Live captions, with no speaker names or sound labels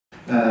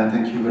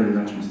Thank you very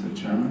much, Mr.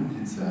 Chairman.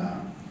 It's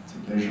a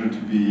pleasure to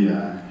be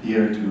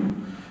here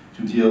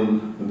to deal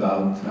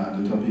about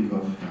the topic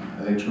of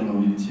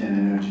electromobility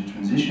and energy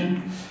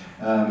transition.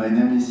 My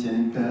name is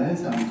Yannick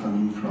Perez. I'm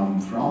coming from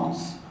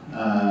France.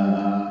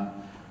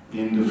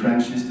 In the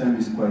French system,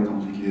 it's quite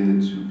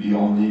complicated to be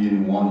only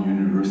in one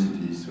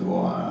university, so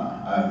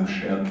I have a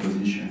shared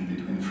position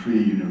between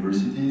three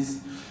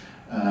universities.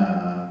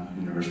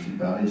 University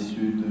Paris Sud,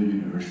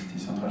 University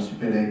Centrale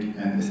Supélec,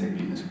 and ESSEC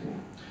Business School.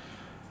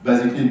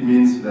 Basically, it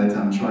means that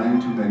I'm trying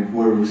to make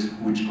works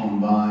which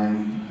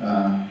combine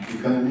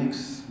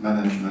economics,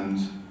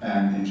 management,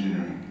 and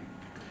engineering.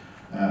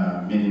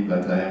 Meaning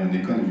that I am an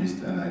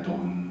economist and I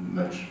don't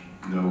much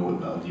know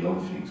about the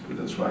other things,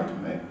 but I try to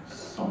make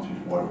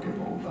something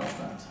workable about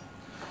that.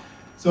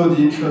 So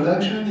the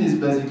introduction is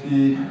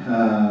basically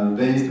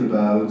based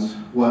about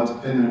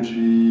what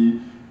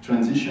energy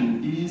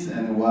transition is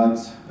and what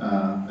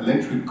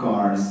electric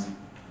cars,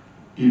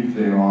 if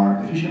they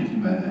are efficiently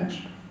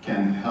managed,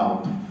 can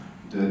help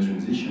the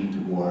transition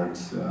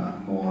towards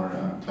more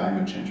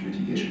climate change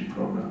mitigation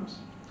programs.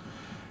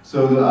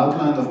 So the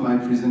outline of my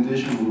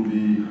presentation will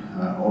be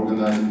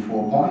organized in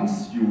 4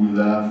 points. You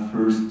will have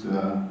first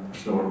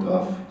sort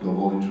of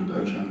global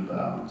introduction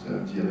about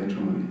the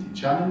electromobility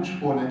challenge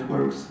for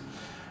networks.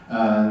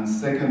 And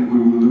second, we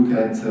will look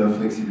at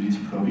flexibility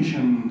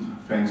provision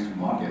thanks to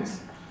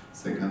markets.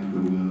 Second, we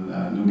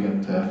will look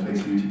at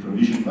flexibility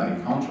provision by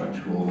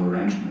contractual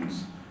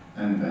arrangements,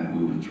 and then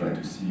we will try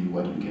to see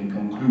what we can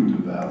conclude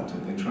about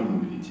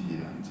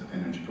electromobility and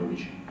energy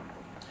provision.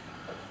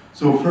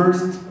 So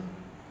first,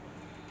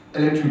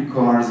 electric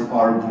cars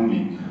are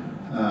booming.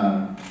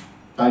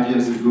 5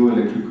 years ago,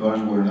 electric cars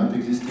were not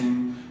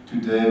existing.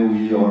 Today,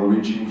 we are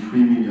reaching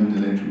 3 million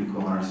electric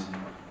cars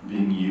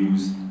being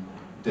used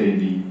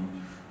daily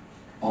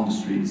on the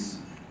streets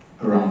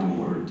around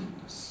the world.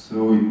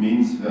 So it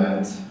means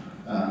that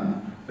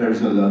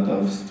there's a lot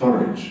of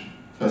storage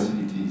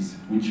facilities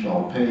which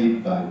are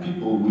paid by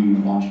people who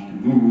want to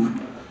move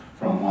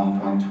from one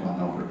point to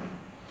another.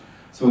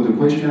 So the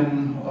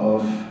question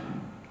of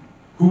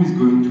who is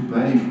going to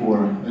pay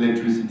for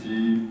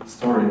electricity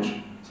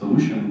storage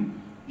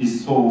solution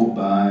is solved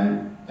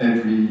by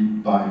every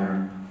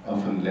buyer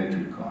of an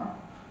electric car.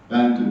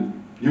 And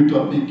the new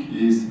topic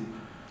is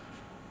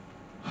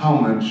how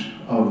much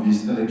of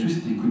this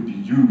electricity could be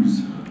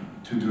used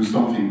to do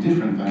something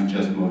different than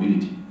just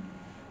mobility.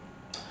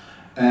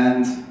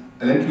 And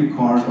electric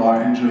cars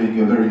are enjoying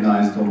a very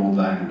nice double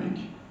dynamic.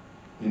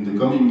 In the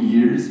coming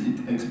years, it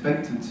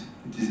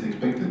is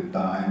expected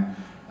by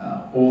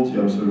all the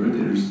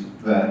observers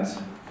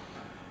that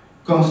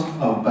cost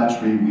of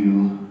battery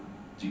will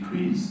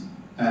decrease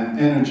and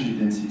energy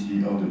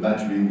density of the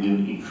battery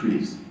will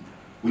increase,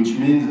 which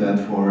means that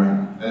for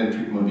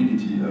electric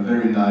mobility, a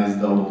very nice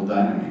double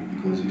dynamic,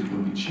 because it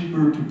will be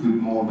cheaper to put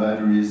more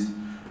batteries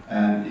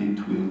and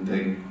it will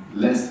take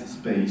less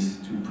space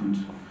to put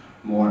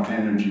more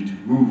energy to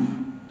move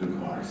the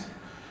cars.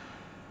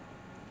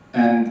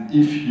 And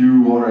if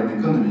you are an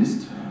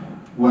economist,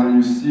 when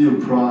you see a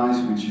price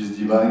which is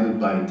divided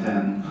by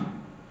 10,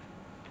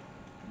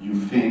 you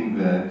think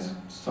that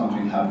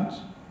something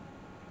happens.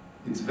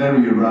 It's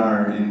very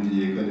rare in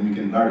the economic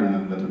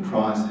environment that a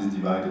price is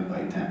divided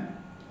by 10.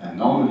 And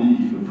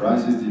normally, if a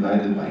price is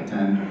divided by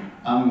 10,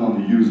 I'm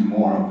going to use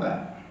more of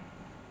that,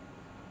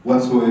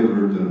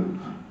 whatsoever the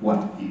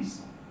what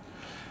is.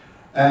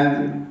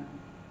 And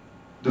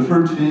the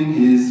third thing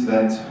is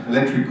that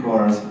electric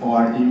cars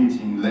are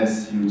emitting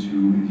less CO2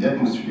 in the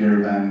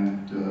atmosphere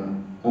than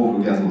the other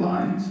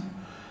gasolines.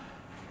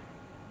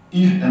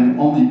 If and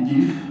only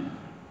if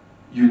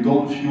you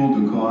don't fuel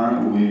the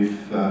car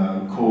with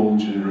coal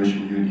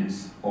generation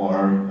units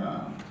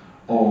or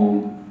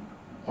oil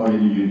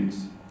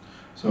units.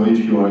 So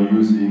if you are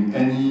using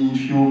any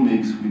fuel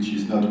mix which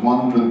is not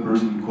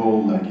 100%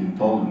 coal like in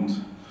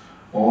Poland,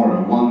 or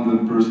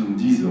 100%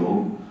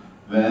 diesel,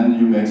 then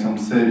you make some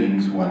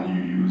savings when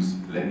you use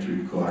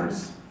electric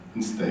cars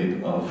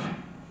instead of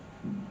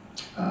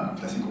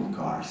classical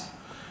cars.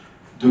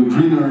 The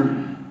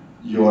greener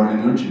your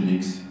energy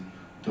mix,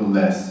 the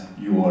less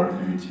you are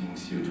emitting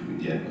CO2 in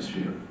the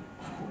atmosphere,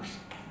 of course.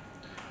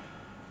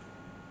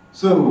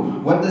 So,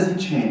 what does it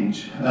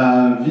change?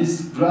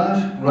 This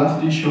graph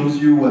roughly shows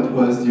you what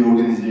was the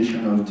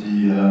organization of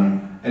the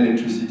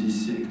electricity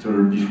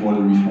sector before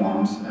the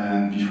reforms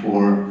and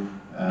before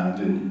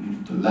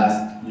the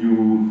last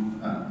new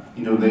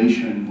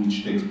innovation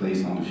which takes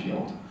place on the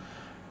field.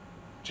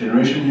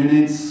 Generation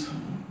units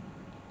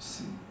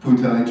put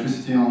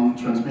electricity on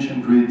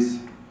transmission grids,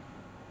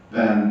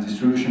 then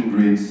distribution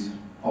grids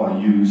are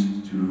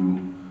used to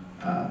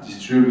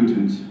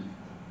distribute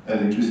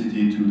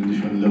electricity to the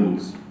different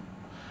loads.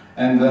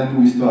 And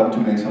then we start to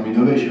make some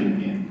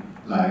innovation in,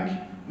 like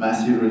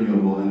massive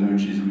renewable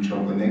energies which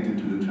are connected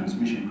to the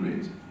transmission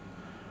grid,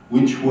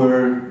 which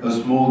were a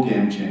small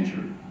game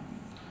changer.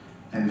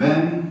 And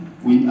then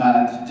we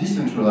add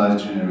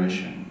decentralized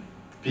generation,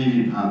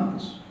 PV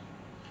panels.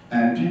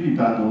 And PV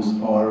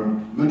panels are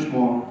much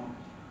more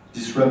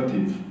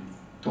disruptive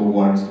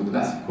towards the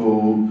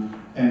classical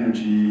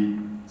energy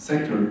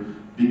sector,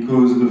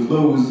 because the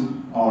flows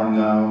are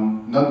now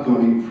not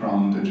going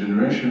from the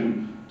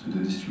generation to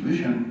the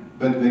distribution,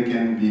 but they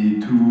can be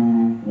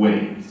two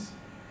ways.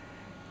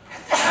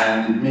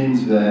 And it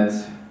means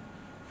that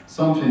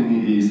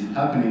something is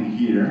happening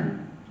here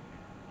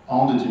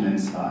on the demand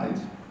side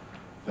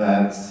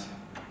that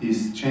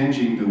is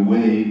changing the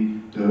way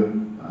the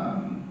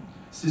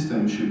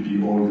system should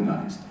be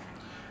organized.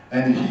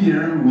 And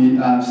here we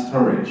have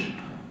storage.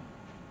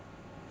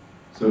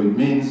 So it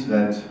means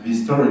that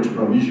this storage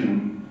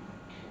provision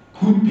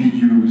could be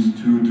used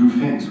to do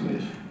things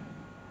with,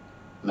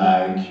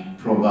 like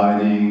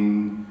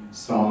providing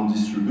some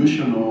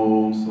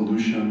distributional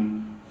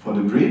solution for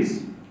the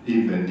grids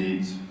if they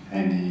need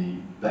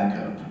any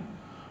backup,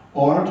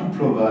 or to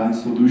provide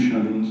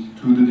solutions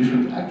to the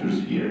different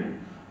actors here,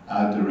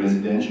 at the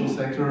residential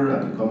sector,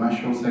 at the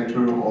commercial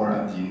sector, or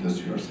at the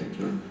industrial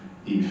sector,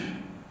 if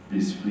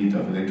this fleet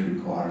of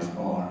electric cars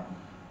are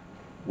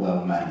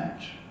well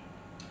managed.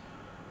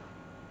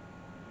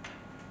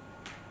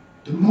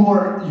 The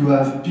more you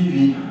have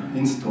PV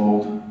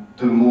installed,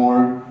 the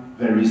more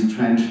there is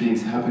strange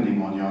things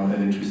happening on your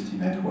electricity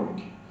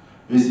network.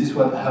 This is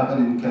what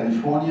happened in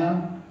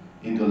California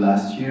in the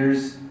last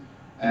years,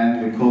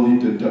 and they call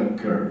it the duck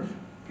curve,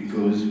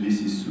 because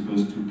this is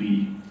supposed to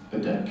be a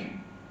duck.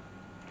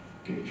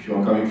 Okay, if you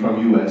are coming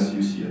from US,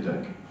 you see a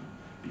duck.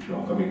 If you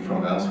are coming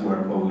from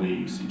elsewhere, probably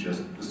you see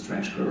just a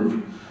strange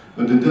curve.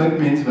 But the duck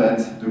means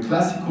that the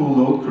classical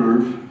load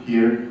curve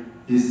here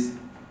is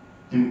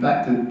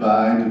impacted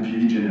by the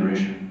PV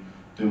generation.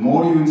 The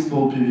more you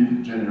install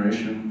PV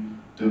generation,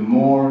 the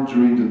more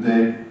during the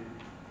day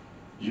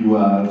you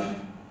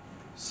have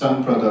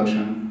sun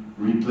production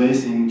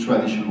replacing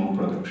traditional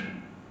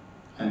production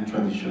and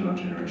traditional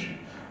generation.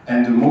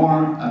 And the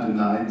more at the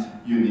night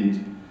you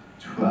need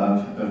to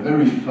have a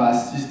very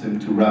fast system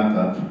to ramp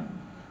up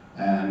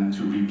and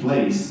to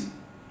replace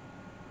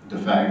the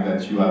fact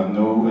that you have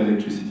no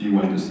electricity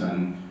when the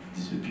sun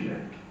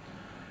disappears.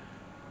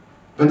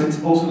 But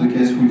it's also the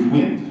case with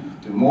wind.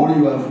 The more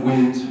you have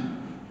wind,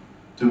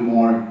 the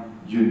more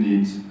you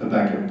need a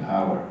backup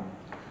power.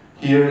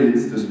 Here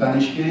it's the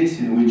Spanish case,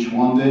 in which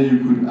one day you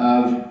could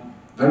have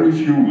very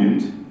few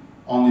wind,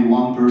 only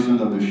 1%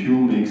 of the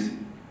fuel mix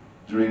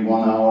during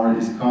 1 hour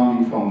is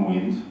coming from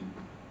wind.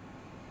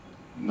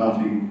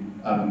 Nothing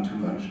happened too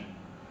much.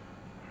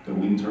 The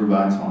wind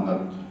turbines are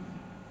not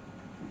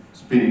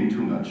spinning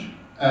too much.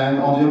 And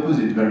on the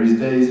opposite, there is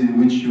days in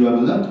which you have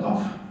a lot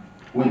of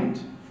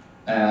wind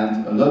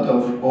and a lot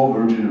of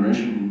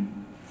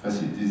over-generation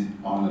facilities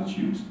are not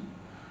used.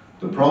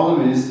 The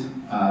problem is,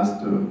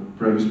 as the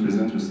previous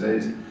presenter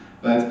says,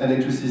 that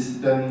electricity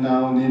system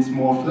now needs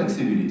more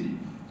flexibility.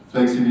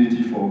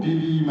 Flexibility for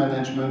PV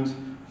management,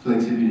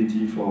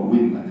 flexibility for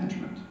wind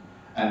management.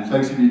 And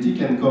flexibility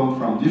can come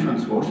from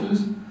different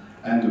sources,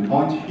 and the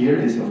point here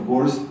is, of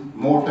course,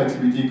 more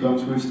flexibility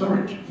comes with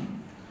storage.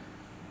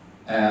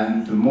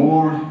 And the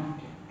more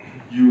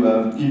you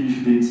have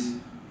EV fleets,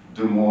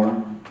 the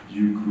more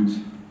you could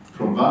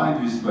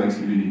provide this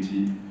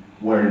flexibility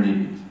where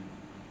needed.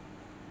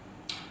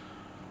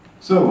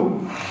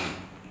 So,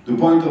 the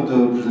point of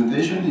the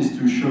presentation is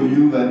to show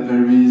you that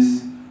there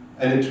is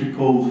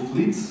electrical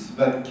fleets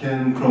that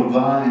can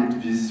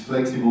provide this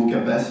flexible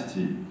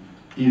capacity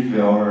if they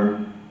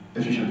are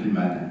efficiently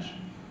managed.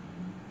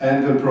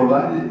 And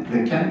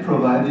they can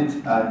provide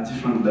it at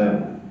different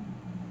levels.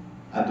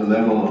 At the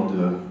level of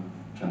the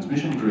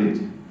transmission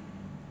grid,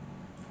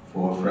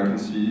 for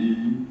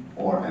frequency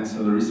or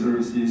ancillary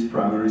services,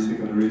 primary,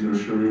 secondary,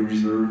 tertiary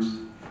reserves.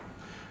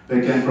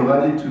 They can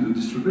provide it to the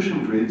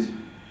distribution grid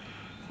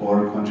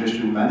for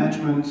congestion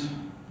management,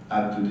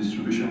 at the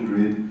distribution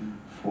grid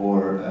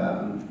for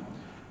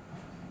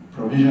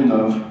provision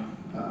of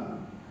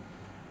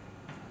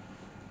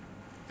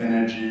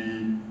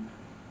energy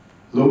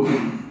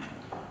locally.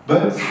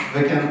 But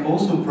they can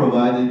also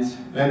provide it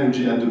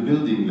energy at the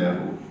building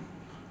level.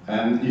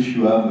 And if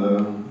you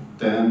have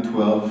 10,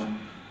 12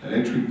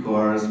 electric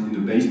cars in the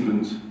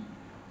basement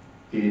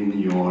in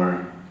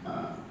your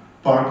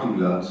parking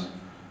lot,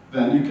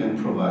 then you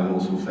can provide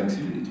also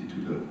flexibility to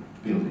the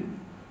building.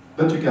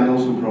 But you can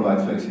also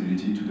provide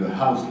flexibility to the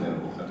house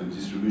level at the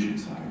distribution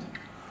side.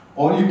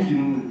 Or you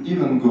can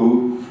even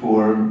go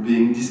for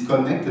being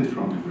disconnected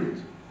from the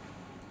grid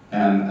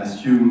and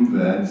assume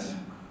that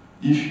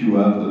if you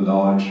have a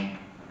large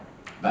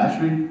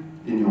battery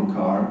in your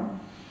car,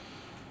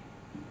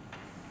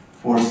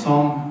 for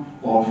some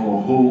or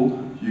for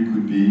whole, you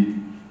could be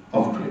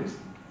off-grid,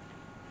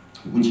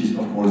 which is,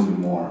 of course, the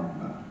more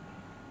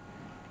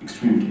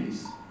extreme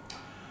case.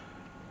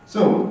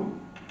 So,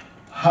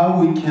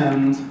 how we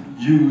can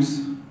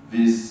use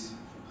these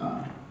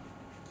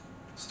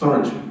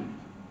storage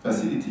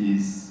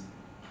facilities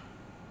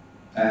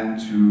and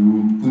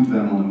to put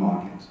them on the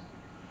market?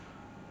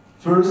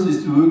 First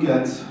is to look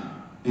at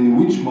in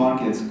which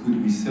markets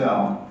could we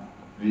sell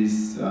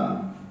this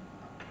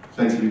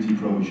flexibility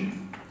provision.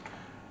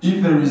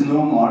 If there is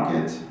no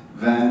market,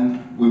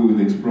 then we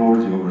will explore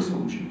the other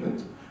solution.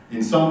 But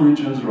In some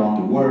regions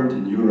around the world,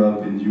 in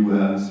Europe, in the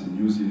US, in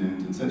New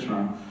Zealand,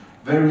 etc.,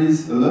 there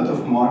is a lot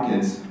of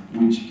markets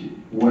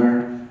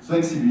where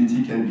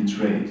flexibility can be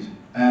traded.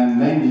 And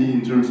mainly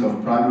in terms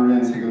of primary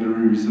and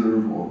secondary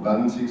reserve or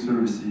balancing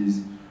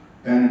services,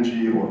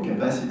 energy or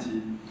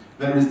capacity,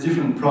 there is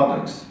different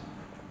products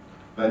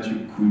that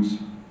you could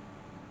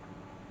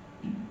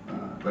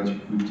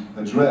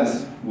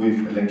address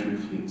with electric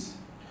fleets.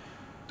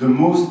 The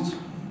most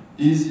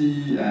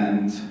easy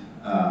and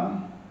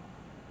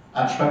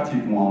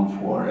attractive one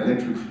for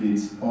electric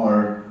fleets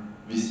are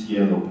this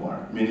yellow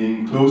part,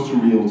 meaning close to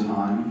real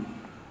time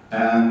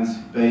and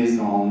based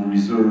on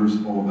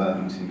reserves or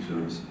balancing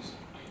services.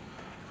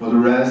 For the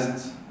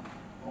rest,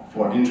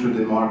 for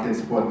intraday market,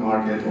 spot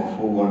market, or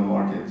forward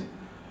market,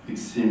 it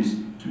seems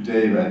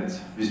today that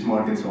these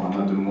markets are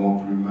not the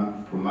more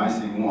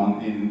promising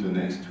one in the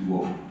next 2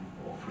 or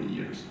 3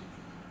 years.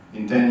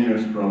 In 10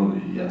 years,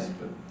 probably yes,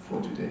 but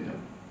for today, no.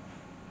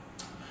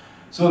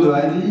 So the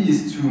idea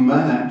is to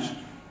manage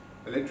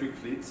electric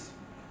fleets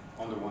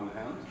on the one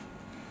hand.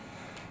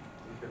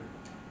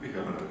 We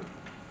have another.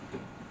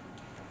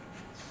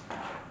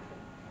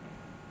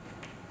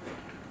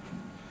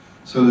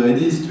 So the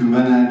idea is to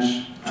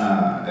manage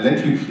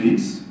electric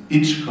fleets,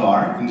 each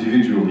car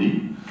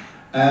individually,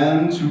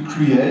 and to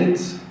create,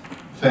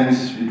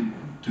 thanks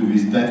to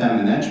this data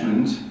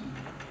management,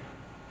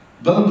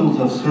 bundles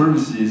of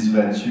services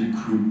that you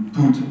could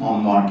put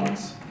on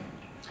markets.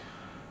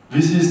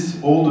 This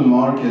is all the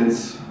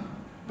markets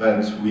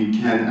that we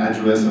can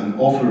address and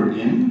offer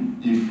in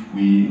if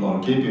we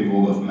are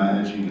capable of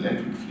managing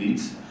electric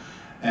fleets.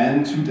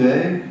 And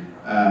today,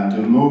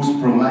 the most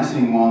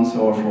promising ones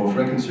are for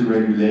frequency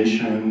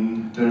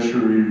regulation,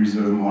 tertiary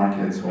reserve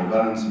markets, or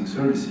balancing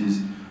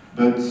services,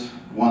 but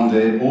one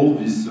day all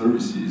these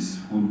services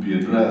would be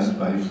addressed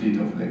by a fleet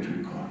of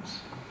electric cars.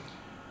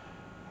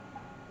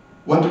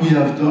 What we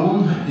have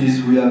done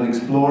is we have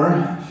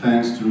explored,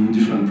 thanks to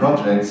different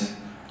projects,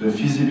 the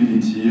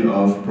feasibility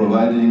of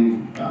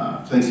providing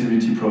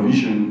flexibility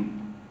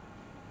provision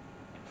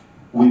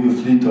with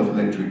a fleet of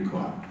electric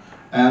cars.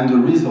 And the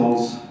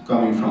results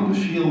coming from the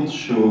field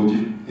show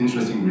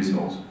interesting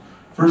results.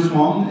 First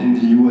one, in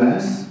the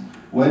US,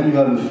 when you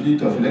have a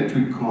fleet of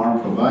electric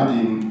cars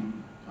providing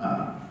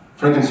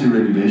frequency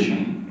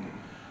regulation,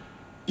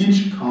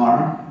 each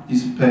car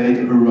is paid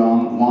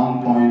around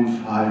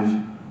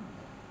 1.5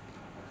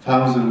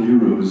 thousand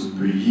euros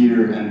per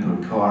year and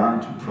per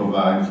car to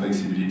provide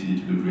flexibility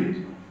to the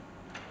grid,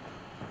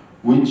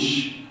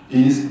 which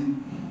is,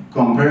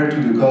 compared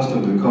to the cost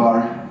of the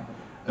car,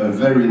 a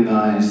very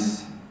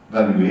nice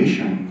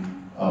valuation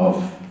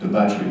of the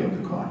battery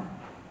of the car.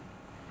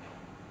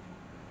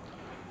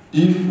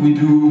 If we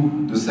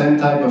do the same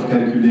type of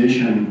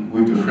calculation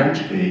with the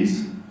French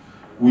case,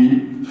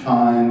 we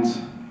find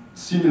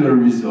similar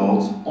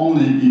results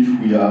only if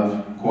we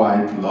have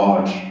quite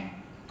large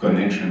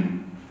connection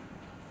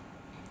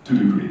to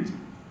the grid.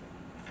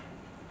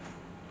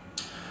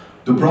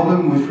 The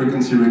problem with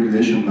frequency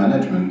regulation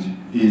management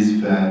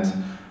is that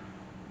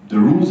the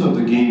rules of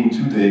the game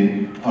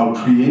today are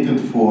created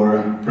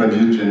for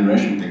previous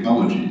generation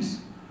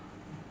technologies.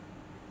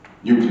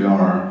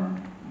 Nuclear,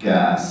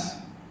 gas,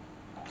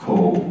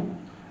 coal,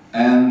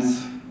 and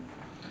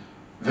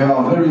they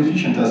are very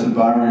efficient as a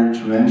barrier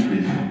to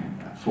entry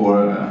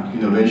for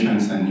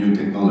innovations and new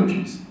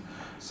technologies.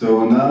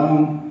 So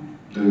now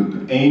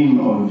the aim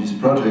of this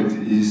project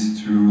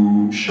is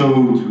to show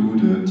to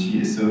the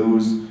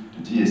TSOs,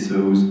 the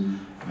DSOs,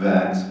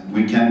 that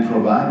we can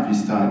provide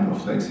this type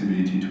of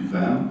flexibility to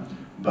them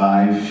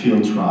by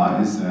field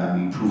trials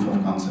and proof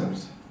of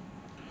concepts.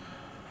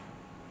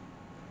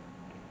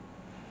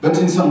 But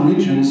in some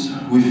regions,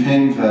 we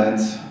think that,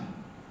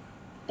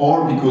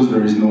 or because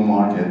there is no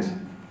market,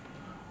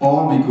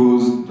 or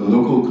because the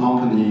local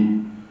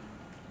company,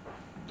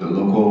 the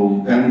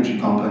local energy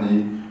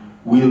company,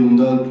 will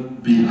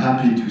not be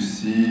happy to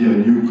see a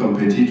new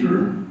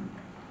competitor,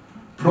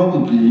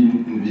 probably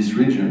in these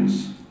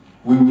regions,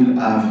 we will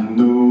have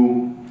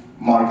no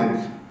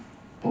market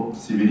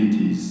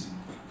possibilities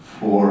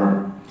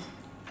for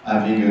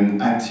having an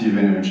active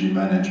energy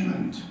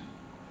management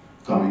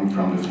coming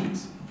from the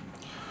fleets.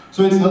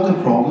 So it's not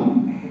a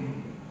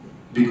problem,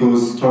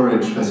 because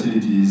storage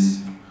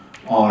facilities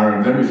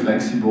are very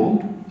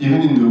flexible,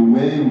 even in the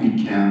way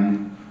we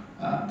can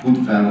put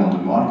them on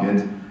the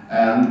market,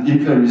 and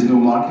if there is no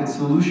market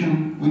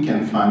solution, we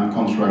can find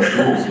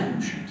contractual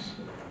solutions.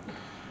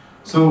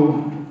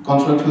 So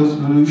contractual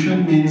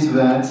solution means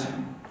that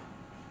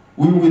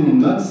we will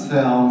not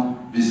sell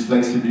this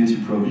flexibility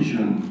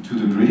provision to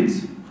the grid,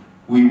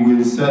 we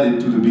will sell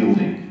it to the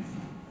building.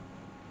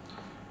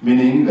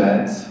 Meaning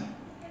that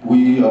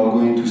we are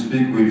going to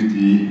speak with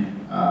the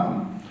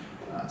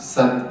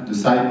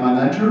site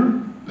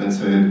manager, let's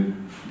say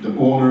the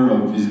owner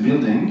of this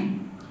building,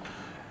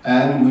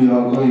 and we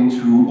are going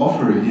to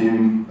offer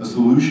him a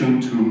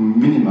solution to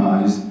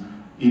minimize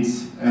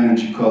its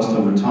energy cost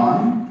over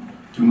time,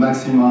 to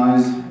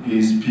maximize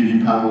his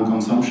PV panel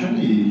consumption,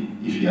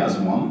 if he has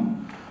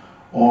one,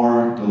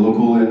 or the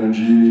local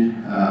energy,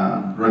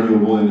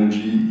 renewable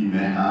energy he may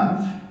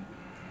have.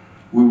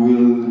 We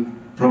will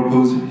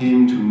propose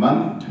him to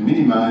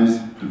minimize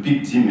the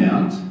peak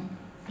demand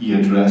he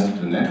addressed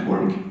to the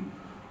network,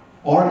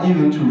 or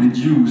even to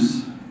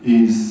reduce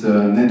his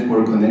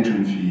network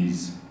connection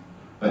fees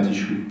that he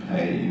should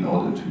pay in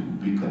order to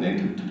be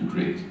connected to the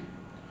grid.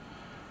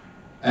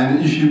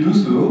 And if you do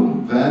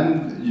so,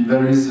 then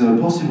there is a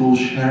possible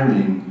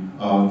sharing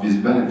of these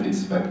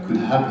benefits that could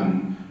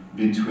happen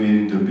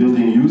between the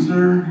building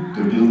user,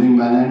 the building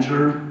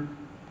manager,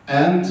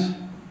 and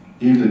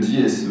if the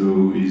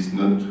TSO is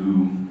not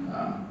too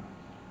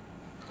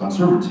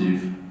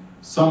conservative,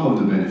 some of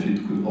the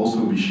benefit could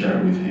also be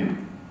shared with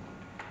him.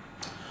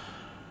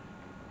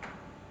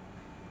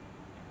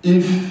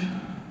 If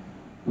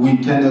we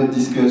cannot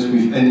discuss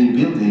with any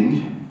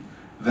building,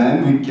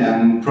 then we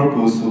can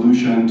propose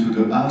solution to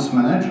the house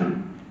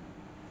manager.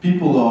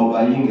 People are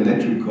buying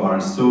electric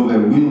cars, so they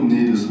will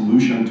need a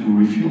solution to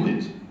refuel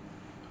it.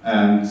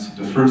 And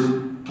the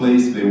first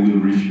place they will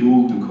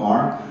refuel the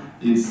car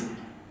is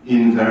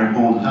in their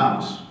own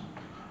house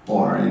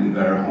or in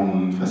their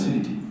own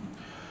facility.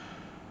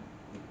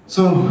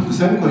 So the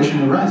same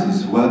question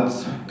arises: what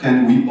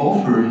can we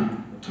offer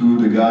to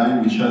the guy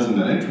which has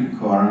an electric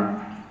car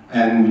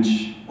and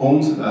which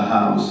owns a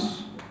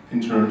house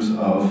in terms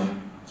of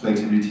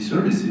flexibility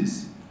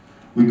services?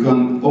 We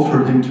can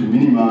offer him to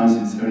minimize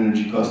its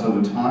energy cost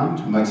over time,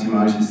 to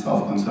maximize his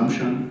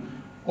self-consumption,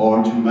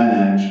 or to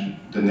manage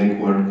the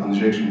network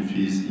congestion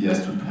fees he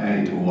has to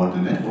pay toward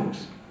the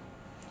networks.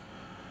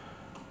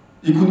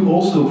 It could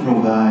also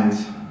provide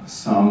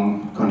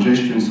some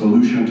congestion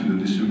solution to the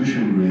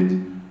distribution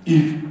grid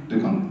if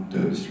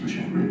the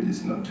distribution grid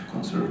is not too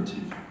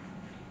conservative.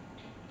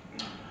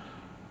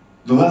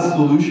 The last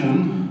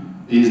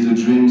solution is the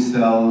Dream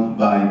Cell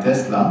by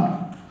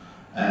Tesla.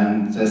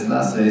 And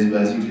Tesla says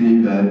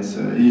basically that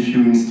if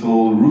you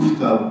install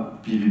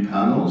rooftop PV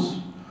panels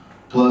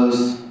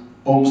plus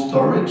home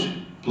storage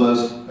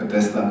plus a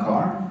Tesla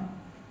car,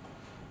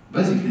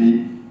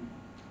 basically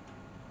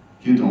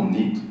you don't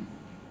need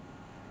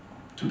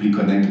to be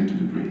connected to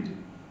the grid.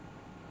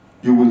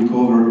 You will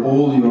cover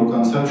all your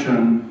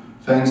consumption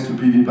thanks to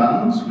PV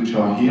panels, which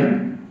are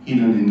here,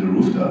 hidden in the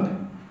rooftop,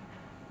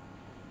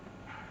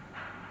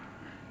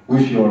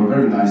 with your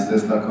very nice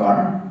Tesla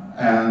car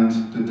and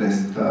the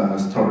Tesla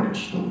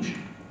storage solution.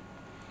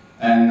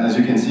 And as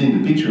you can see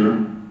in the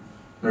picture,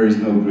 there is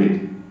no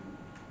grid.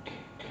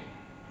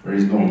 There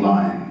is no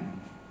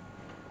line.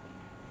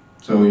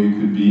 So you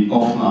could be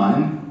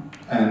offline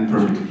and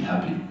perfectly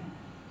happy.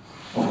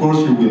 Of course,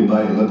 you will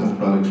buy a lot of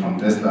products from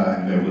Tesla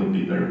and they will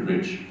be very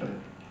rich, but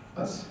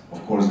that's,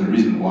 of course, the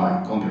reason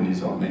why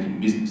companies are making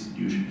business,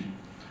 usually.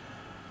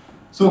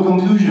 So,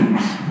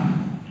 conclusions.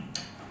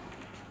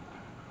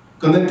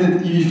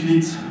 Connected EV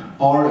fleets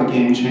are a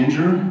game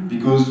changer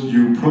because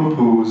you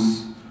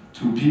propose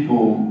to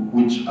people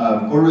which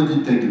have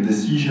already taken the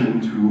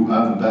decision to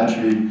have a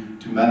battery,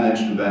 to manage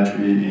the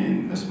battery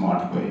in a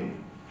smart way.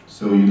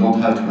 So you don't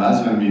have to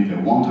ask them if they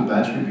want a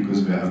battery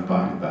because they have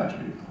bought a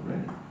battery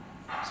already.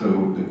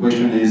 So the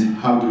question is,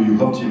 how do you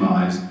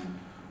optimize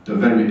the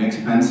very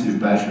expensive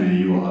battery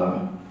you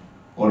have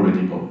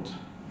already bought?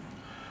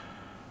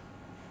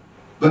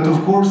 But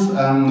of course,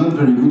 I'm not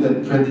very good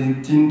at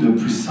predicting the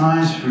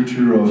precise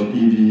future of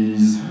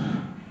EVs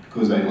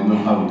because I don't know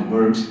how it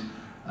works.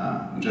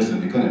 I'm just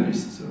an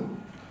economist, so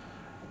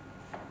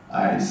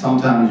I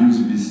sometimes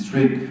use this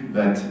trick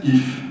that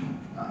if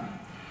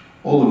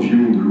all of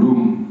you in the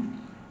room,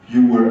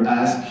 you were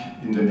asked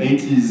in the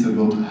 80s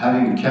about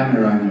having a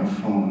camera in your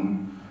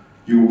phone,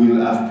 you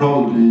will have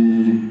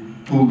probably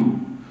pulled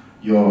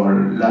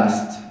your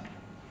last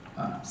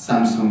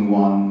Samsung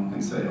one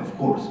and say, of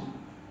course.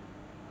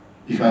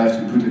 If I have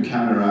to put a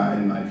camera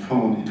in my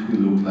phone, it will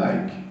look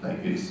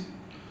like this.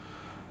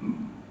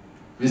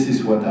 This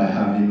is what I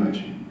have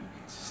imagined.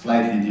 It's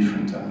slightly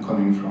different. I'm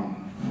coming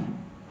from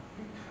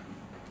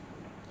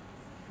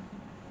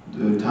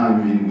the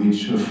time in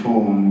which a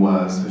phone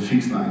was a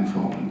fixed line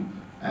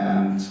phone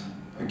and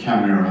a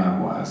camera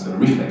was a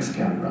reflex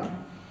camera.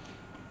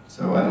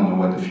 So I don't know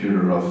what the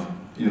future of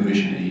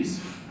innovation is.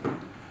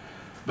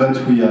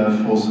 But we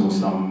have also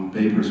some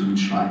papers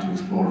which try to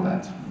explore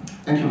that.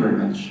 Thank you very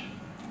much.